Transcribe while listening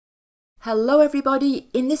Hello everybody,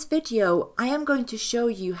 in this video I am going to show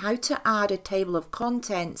you how to add a table of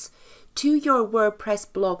contents to your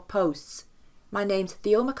WordPress blog posts. My name's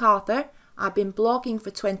Theo McArthur, I've been blogging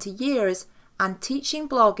for 20 years and teaching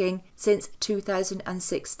blogging since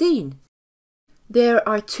 2016. There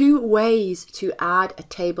are two ways to add a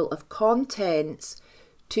table of contents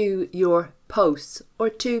to your posts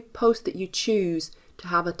or to posts that you choose to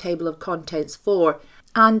have a table of contents for.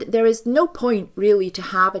 And there is no point really to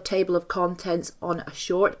have a table of contents on a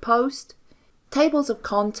short post. Tables of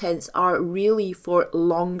contents are really for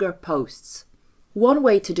longer posts. One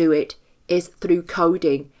way to do it is through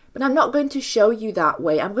coding, but I'm not going to show you that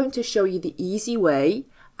way. I'm going to show you the easy way,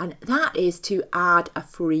 and that is to add a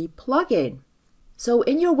free plugin. So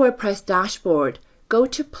in your WordPress dashboard, go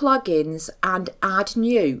to Plugins and Add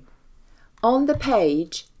New. On the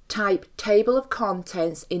page, type Table of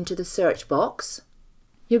Contents into the search box.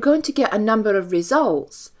 You're going to get a number of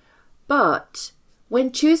results, but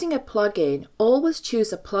when choosing a plugin, always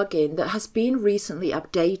choose a plugin that has been recently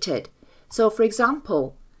updated. So for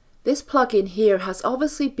example, this plugin here has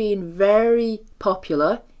obviously been very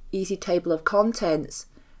popular, Easy Table of Contents,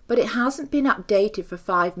 but it hasn't been updated for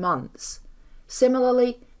 5 months.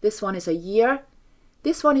 Similarly, this one is a year,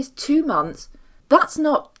 this one is 2 months. That's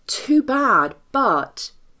not too bad,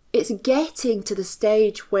 but it's getting to the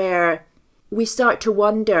stage where we start to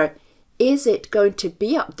wonder, is it going to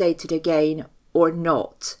be updated again or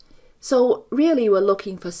not? So really we're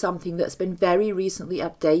looking for something that's been very recently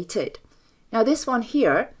updated. Now this one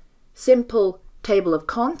here, Simple Table of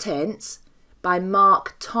Contents by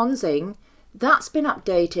Mark Tonsing, that's been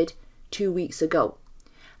updated 2 weeks ago.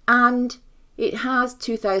 And it has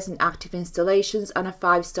 2,000 active installations and a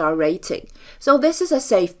 5-star rating. So this is a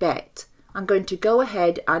safe bet. I'm going to go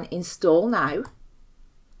ahead and install now.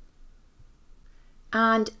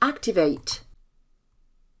 And activate.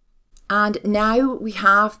 And now we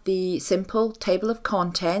have the simple table of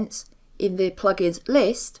contents in the plugins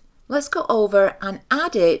list. Let's go over and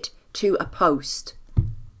add it to a post.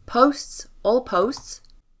 Posts, all posts.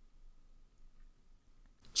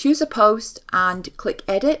 Choose a post and click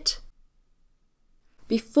edit.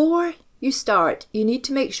 Before you start, you need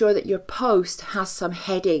to make sure that your post has some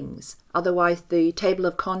headings, otherwise the table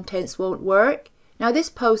of contents won't work. Now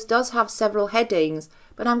this post does have several headings,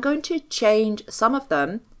 but I'm going to change some of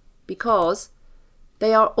them because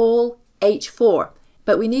they are all H4,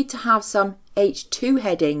 but we need to have some H2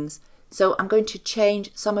 headings. So I'm going to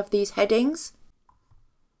change some of these headings.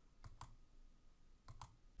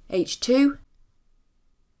 H2,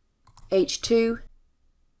 H2,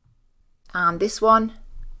 and this one,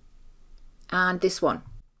 and this one.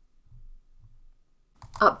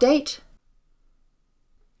 Update.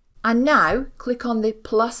 And now click on the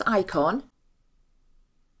plus icon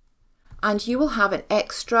and you will have an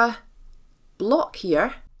extra block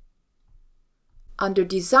here under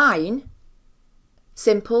Design,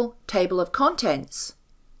 Simple Table of Contents.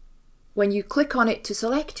 When you click on it to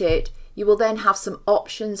select it, you will then have some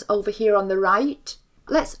options over here on the right.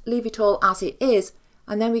 Let's leave it all as it is,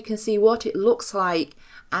 and then we can see what it looks like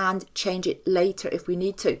and change it later if we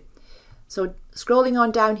need to. So scrolling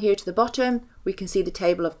on down here to the bottom, we can see the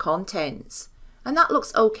table of contents. And that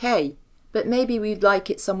looks okay, but maybe we'd like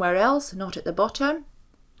it somewhere else, not at the bottom.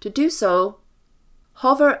 To do so,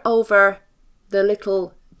 hover over the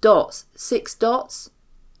little dots, 6 dots,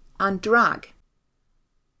 and drag.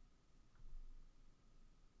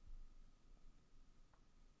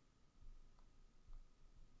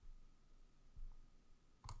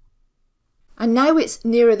 And now it's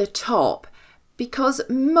nearer the top, because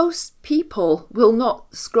most people will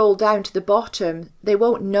not scroll down to the bottom. They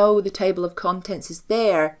won't know the table of contents is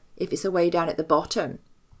there if it's away down at the bottom.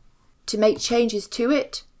 To make changes to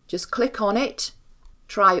it, just click on it,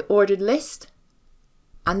 try ordered list,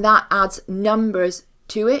 and that adds numbers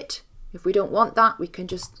to it. If we don't want that, we can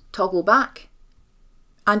just toggle back.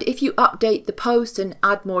 And if you update the post and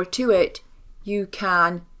add more to it, you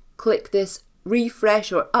can click this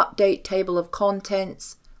refresh or update table of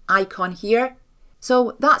contents icon here.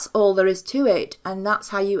 So that's all there is to it, and that's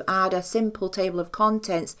how you add a simple table of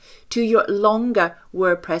contents to your longer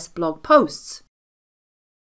WordPress blog posts.